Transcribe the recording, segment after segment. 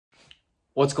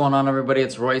What's going on, everybody?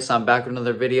 It's Royce. I'm back with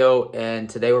another video, and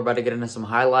today we're about to get into some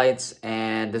highlights.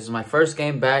 And this is my first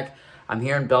game back. I'm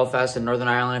here in Belfast in Northern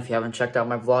Ireland. If you haven't checked out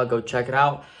my vlog, go check it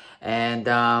out. And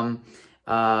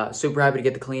super happy to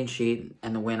get the clean sheet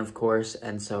and the win, of course.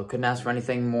 And so couldn't ask for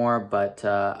anything more, but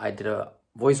I did a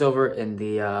voiceover in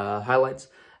the highlights.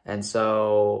 And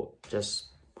so just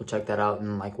go check that out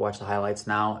and watch the highlights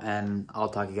now, and I'll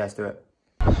talk you guys through it.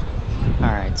 All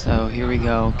right, so here we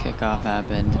go. Kickoff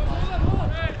happened.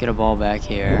 Get a ball back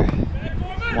here.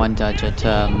 One touch it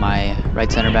to my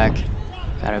right center back.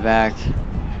 Got it back.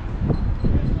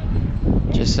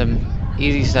 Just some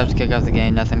easy steps to kick off the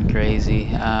game. Nothing crazy,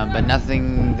 but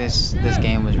nothing. This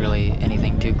game was really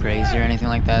anything too crazy or anything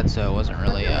like that. So it wasn't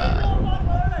really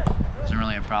a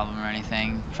problem or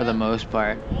anything for the most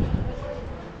part.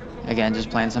 Again, just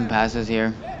playing some passes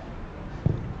here.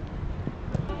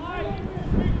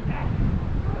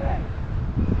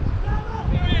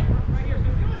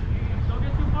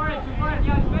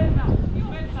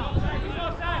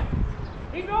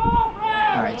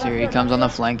 Alright, so here he comes on the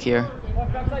flank here.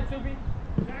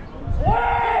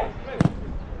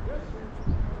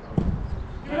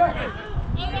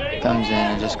 Comes in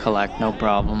and just collect, no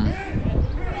problem.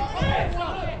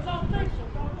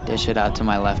 Dish it out to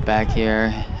my left back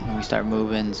here, and we start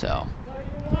moving, so.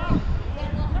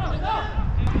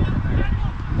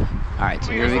 Alright,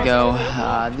 so here we go.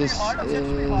 This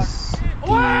is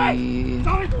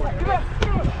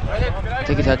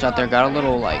take a touch out there. Got a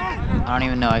little, I don't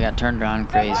even know, I got turned around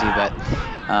crazy, but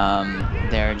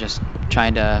they're just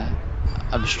trying to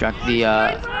obstruct the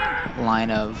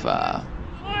line of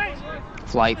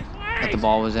flight that the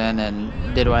ball was in,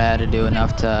 and did what I had to do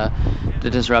enough to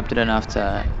disrupt it enough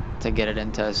to get it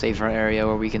into a safer area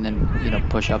where we can then,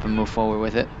 push up and move forward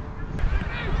with it.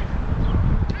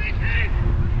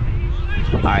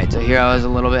 Alright, so here I was a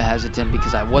little bit hesitant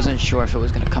because I wasn't sure if it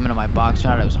was going to come into my box or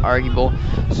not. It was arguable.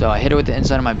 So I hit it with the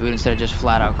inside of my boot instead of just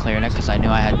flat out clearing it, because I knew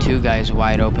I had two guys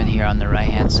wide open here on the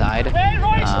right-hand side.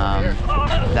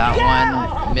 That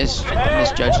one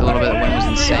misjudged a little bit. The wind was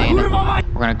insane.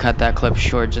 We're going to cut that clip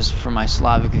short just for my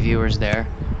Slavic viewers there.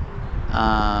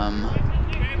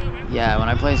 Yeah, when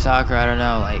I play soccer, I don't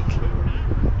know,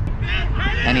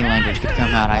 any language could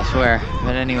come out, I swear.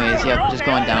 But anyways, yep, just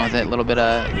going down with it. A little bit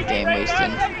of game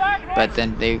wasting. But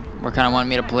then they were kind of wanting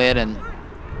me to play it, and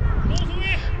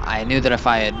I knew that if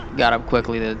I had got up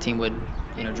quickly, the team would,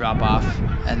 drop off,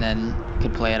 and then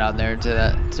could play it out there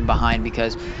to behind,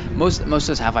 because most of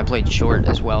this half I played short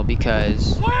as well,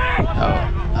 because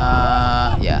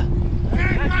yeah.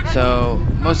 So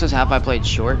most of this half I played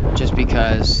short just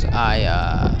because I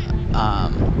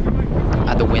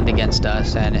had the wind against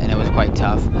us, and it was quite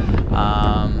tough.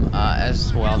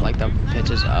 As well, the pitch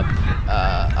is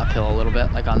uphill a little bit,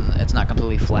 it's not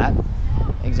completely flat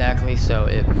exactly, so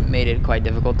it made it quite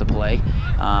difficult to play.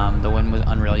 The wind was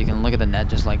unreal. You can look at the net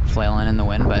just flailing in the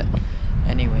wind, but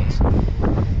anyways,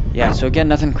 yeah, so again,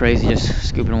 nothing crazy, just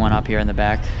scooping one up here in the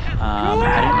back. I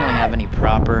didn't really have any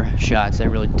proper shots that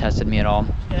really tested me at all.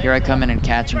 Here I come in and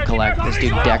catch and collect. This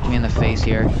dude decked me in the face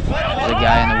here. There's a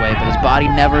guy in the way, but his body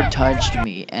never touched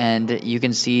me. And you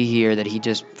can see here that he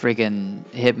just freaking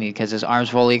hit me because his arms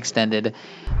fully extended.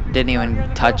 Didn't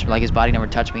even touch, his body never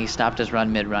touched me. He stopped his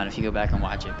run mid-run, if you go back and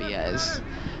watch it. But yeah, it's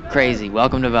crazy.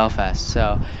 Welcome to Belfast.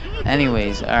 So,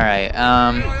 anyways, alright.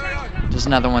 Just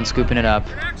another one scooping it up,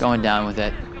 going down with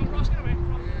it.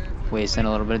 Wasting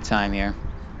a little bit of time here.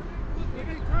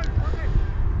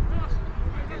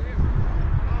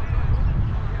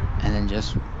 And then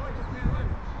just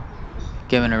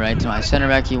giving it right to my center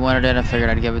back. He wanted it. I figured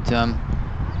I'd give it to him.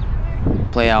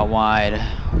 Play out wide.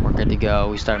 We're good to go.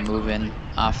 We start moving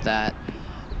off that.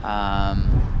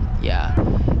 Yeah.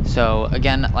 So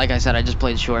again, like I said, I just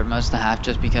played short most of the half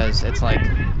just because it's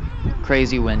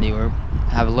crazy windy. We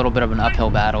have a little bit of an uphill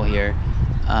battle here.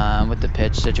 With the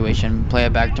pitch situation. Play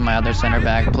it back to my other center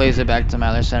back. Plays it back to my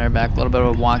other center back. A little bit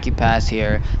of a wonky pass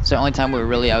here. It's the only time we were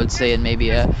really, I would say, and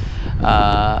maybe and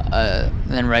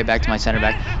then right back to my center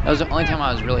back. That was the only time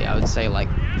I was really, I would say,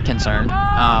 concerned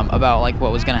about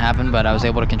what was going to happen, but I was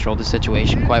able to control the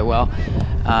situation quite well.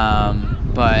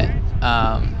 But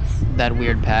that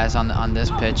weird pass on this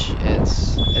pitch,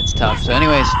 it's tough. So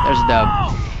anyways, there's a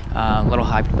dub. A little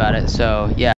hyped about it. So yeah.